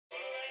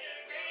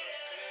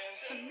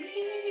to me.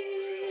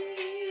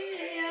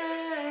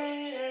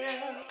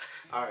 Yeah.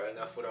 Alright,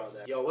 enough with all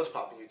that. Yo, what's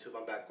poppin' YouTube?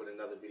 I'm back with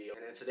another video.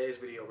 And in today's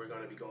video, we're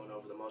going to be going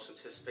over the most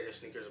anticipated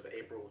sneakers of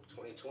April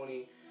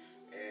 2020.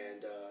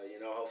 And, you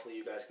know, hopefully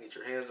you guys can get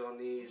your hands on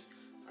these.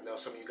 I know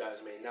some of you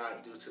guys may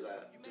not due to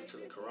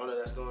the corona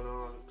that's going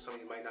on. Some of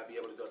you might not be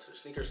able to go to the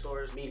sneaker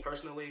stores. Me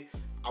personally,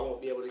 I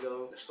won't be able to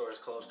go. The store is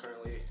closed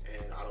currently,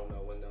 and I don't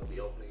know when they'll be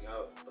opening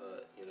up.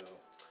 But, you know,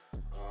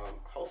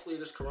 hopefully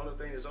this corona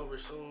thing is over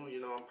soon.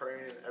 You know, I'm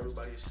praying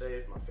everybody's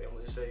safe, my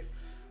family is safe.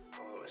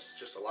 It's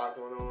just a lot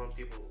going on.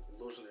 People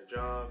losing their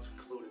jobs,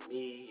 including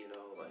me. You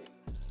know, like,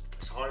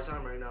 it's a hard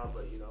time right now,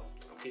 but, you know,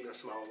 I'm keeping a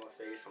smile on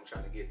my face. I'm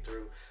trying to get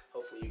through.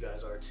 Hopefully you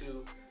guys are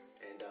too.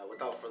 And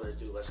without further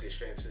ado, let's get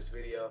straight into this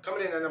video.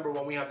 Coming in at number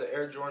 1, we have the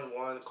Air Jordan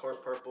 1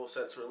 Court Purple,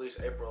 set to release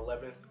April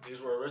 11th.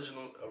 These were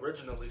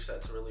originally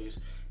set to release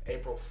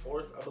April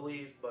 4th, I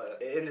believe, but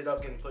it ended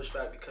up getting pushed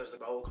back because of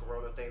the whole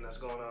corona thing that's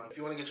going on. If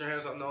you want to get your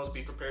hands on those,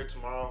 be prepared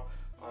tomorrow.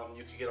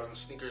 You can get on the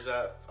sneakers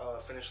app,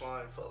 Finish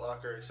Line, Foot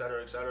Locker,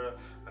 etc., etc.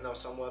 I know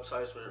some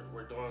websites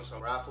we're doing some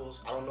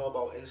raffles. I don't know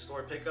about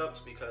in-store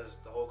pickups because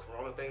the whole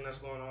corona thing that's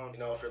going on. You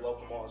know, if your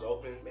local mall is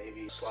open,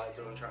 maybe slide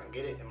through and try and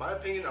get it. In my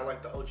opinion, I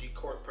like the OG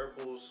Court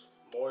Purples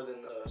more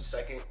than the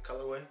second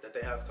colorway that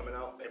they have coming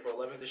out April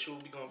 11th. This shoe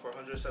will be going for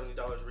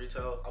 $170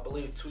 retail. I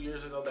believe 2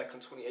 years ago, back in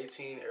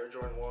 2018, Air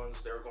Jordan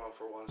 1s, they were going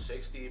for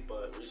 $160,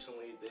 but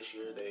recently this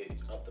year they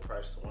upped the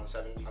price to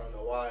 $170. I don't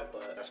know why,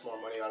 but that's more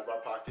money out of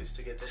our pockets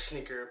to get this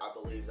sneaker. I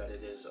believe that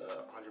it is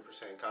a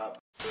 100% cop.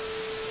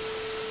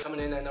 Coming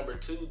in at number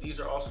 2, these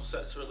are also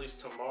set to release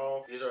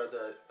tomorrow. These are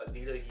the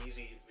Adidas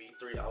Yeezy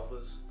V3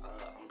 ALVAHs.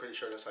 I'm pretty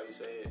sure that's how you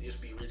say it. It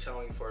used to be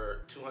retailing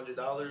for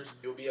 $200.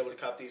 You'll be able to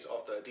cop these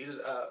off the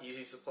Adidas app,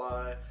 Yeezy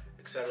Supply,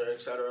 etc.,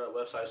 etc.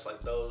 Websites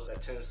like those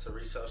that tends to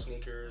resell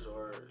sneakers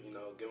or, you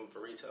know, give them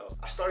for retail.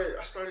 I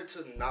started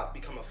to not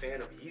become a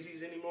fan of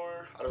Yeezys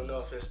anymore. I don't know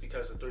if it's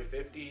because of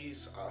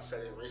 350s. I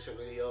said in recent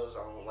videos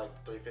I don't like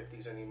the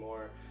 350s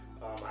anymore.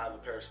 I have a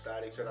pair of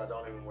Statics that I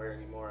don't even wear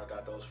anymore. I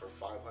got those for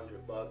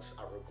 500 bucks.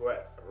 I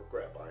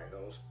regret buying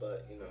those,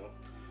 but you know,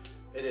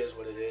 it is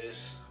what it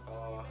is.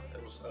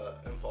 It was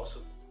an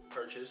impulsive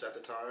purchase at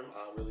the time.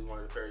 I really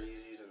wanted a pair of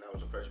Yeezys, and that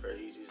was the first pair of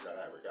Yeezys that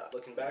I ever got.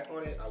 Looking back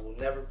on it, I will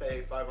never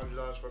pay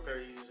 $500 for a pair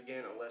of Yeezys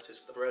again unless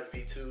it's the Red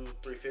V2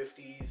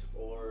 350s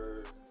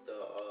or the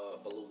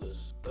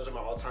Belugas. Those are my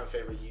all-time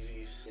favorite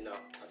Yeezys. You know,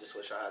 I just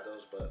wish I had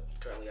those, but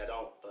currently I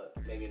don't, but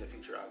maybe in the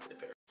future I'll get a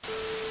pair.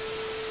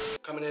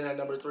 Coming in at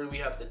number 3, we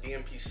have the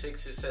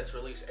DMP6s set to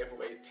release April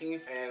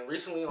 18th. And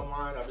recently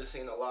online, I've been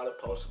seeing a lot of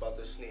posts about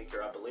this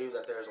sneaker. I believe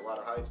that there's a lot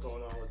of hype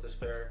going on with this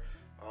pair.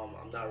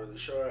 I'm not really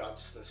sure. I've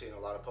just been seeing a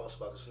lot of posts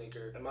about the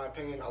sneaker. In my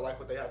opinion, I like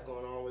what they have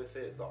going on with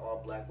it. The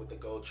all black with the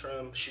gold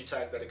trim. Shoe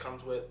tag that it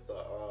comes with.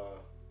 The,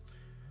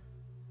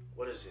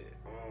 what is it?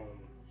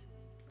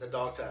 The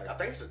dog tag. I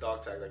think it's the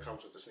dog tag that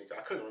comes with the sneaker.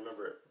 I couldn't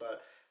remember it,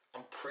 but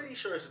I'm pretty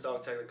sure it's a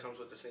dog tag that comes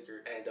with the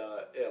sneaker. And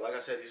yeah, like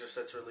I said, these are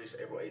set to release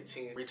April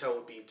 18th. Retail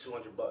would be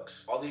 200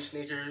 bucks. All these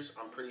sneakers,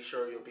 I'm pretty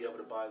sure you'll be able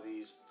to buy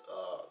these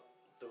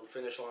through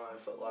Finish Line,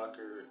 Foot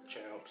Locker,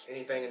 Champs,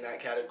 anything in that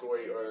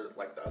category, or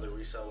like the other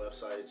resale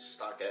websites,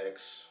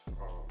 StockX,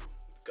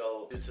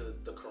 Go. Due to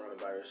the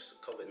coronavirus,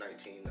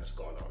 COVID-19 that's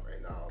going on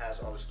right now, has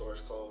all the stores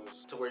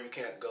closed to where you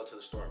can't go to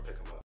the store and pick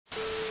them up.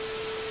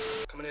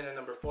 Coming in at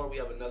number 4, we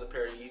have another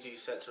pair of Yeezys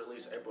set to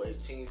release April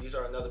 18th. These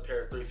are another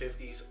pair of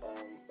 350s.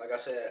 Like I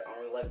said, I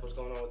don't really like what's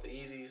going on with the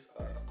Yeezys.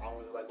 I don't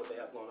really like what they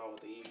have going on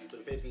with the Yeezy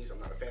 350s.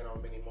 I'm not a fan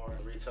of them anymore.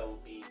 The retail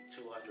will be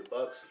 200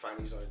 bucks. You find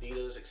these on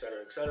Adidas,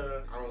 etc.,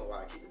 etc. I don't know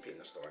why I keep repeating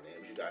the store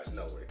names. You guys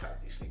know where to cop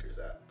these sneakers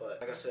at.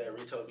 But like I said,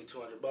 retail will be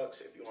 200 bucks.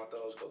 If you want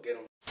those, go get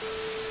them.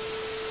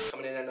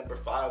 Coming in at number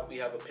 5, we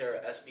have a pair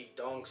of SB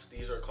Dunks.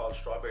 These are called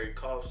Strawberry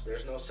Cuffs.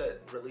 There's no set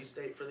release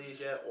date for these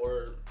yet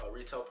or a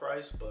retail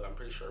price, but I'm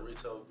pretty sure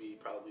retail would be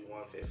probably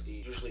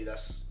 $150. Usually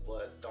that's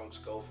what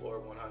Dunks go for,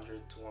 $100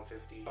 to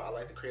 $150. I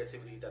like the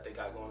creativity that they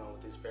got going on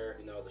with this pair.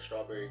 You know, the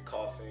strawberry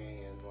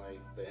coughing and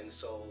like the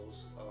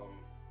insoles.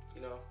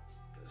 You know,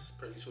 it's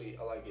pretty sweet.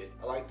 I like it.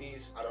 I like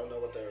these. I don't know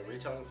what they're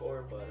retailing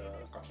for, but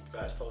I'll keep you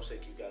guys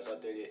posted, keep you guys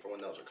updated for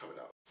when those are coming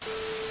out.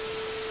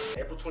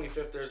 April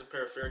 25th, there's a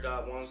pair of Fear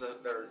God ones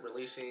that they're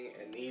releasing,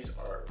 and these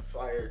are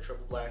fire.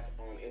 Triple black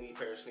on any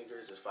pair of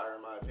sneakers is fire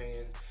in my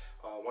opinion.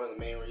 One of the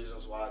main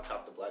reasons why I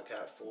copped the Black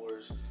Cat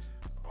 4s.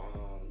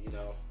 You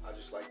know, I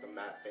just like the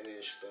matte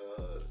finish,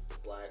 the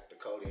black, the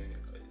coating.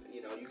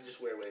 You know, you can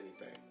just wear it with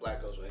anything.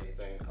 Black goes with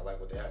anything. I like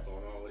what they have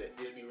going on with it.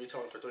 These would be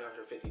retailing for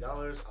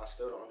 $350. I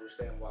still don't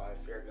understand why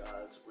Fear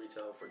Gods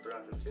retail for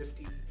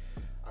 $350.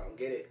 I don't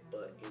get it,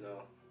 but you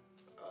know,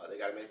 they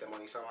gotta make that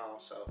money somehow.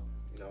 So,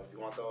 you know, if you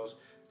want those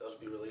will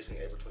be releasing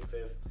April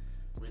 25th.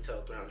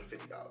 Retail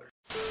 $350.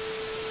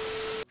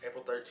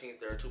 April 13th,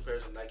 there are 2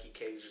 pairs of Nike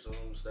Cage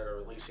Zooms that are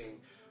releasing.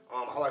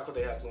 I like what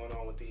they have going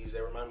on with these. They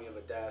remind me of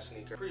a Dad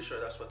sneaker. Pretty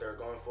sure that's what they're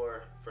going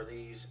for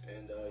these.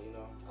 And you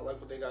know, I like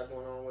what they got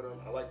going on with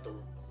them. I like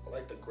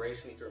the gray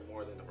sneaker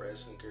more than the red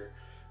sneaker.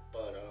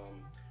 But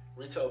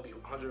retail will be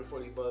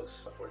 140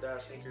 bucks for a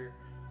Dad sneaker.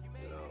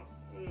 You know,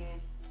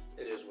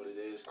 it is what it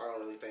is. I don't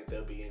don't really think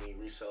there'll be any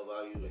resale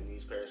value in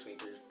these pair of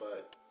sneakers,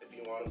 but if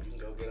you want them, you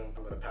can go get them.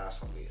 I'm gonna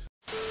pass on these.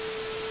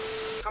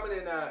 Coming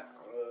in at,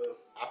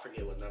 I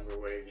forget what number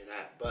we're even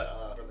at,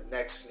 but for the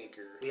next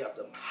sneaker, we have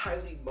the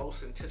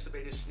most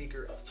anticipated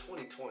sneaker of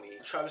 2020.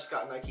 Travis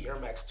Scott Nike Air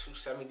Max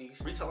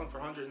 270s, retailing for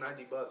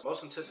 190 bucks.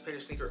 Most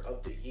anticipated sneaker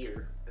of the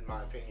year, in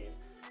my opinion.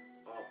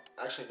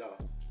 Actually, no.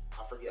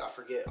 I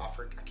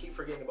keep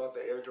forgetting about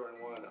the Air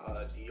Jordan 1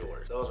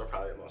 Dior. Those are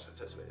probably the most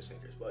anticipated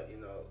sneakers, but you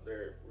know,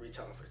 they're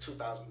retailing for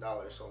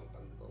 $2,000, so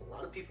a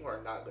lot of people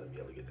are not going to be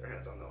able to get their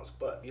hands on those.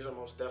 But these are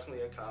most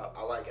definitely a cop.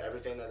 I like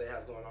everything that they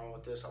have going on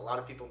with this. A lot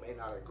of people may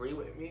not agree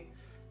with me,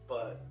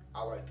 but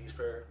I like these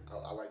pair.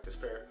 I like this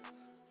pair.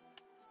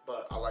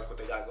 But I like what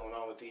they got going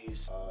on with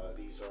these.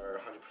 These are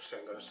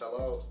 100% going to sell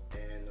out,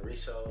 and the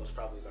resale is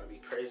probably going to be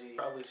crazy.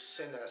 Probably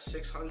sitting at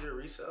 600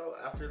 resale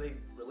after they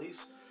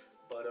release,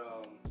 but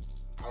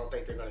I don't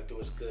think they're going to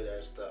do as good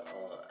as the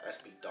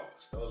SB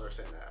Dunks. Those are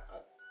sitting at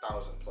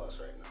 1,000 plus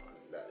right now. I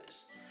mean, that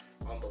is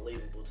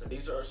unbelievable.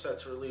 These are set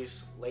to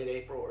release late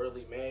April,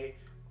 early May.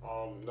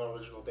 No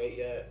original date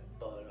yet,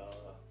 but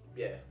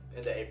yeah,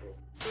 into April.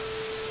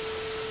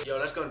 Yo,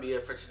 that's gonna be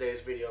it for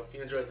today's video. If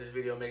you enjoyed this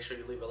video, make sure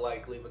you leave a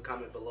like, leave a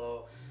comment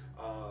below.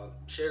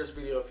 Share this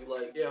video if you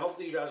like. Yeah,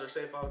 hopefully you guys are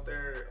safe out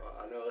there.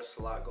 I know it's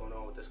a lot going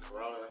on with this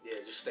corona. Yeah,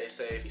 just stay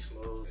safe, be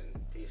smooth,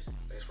 and peace.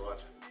 Thanks for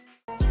watching.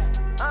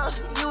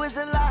 You is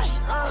a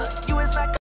lie, you is not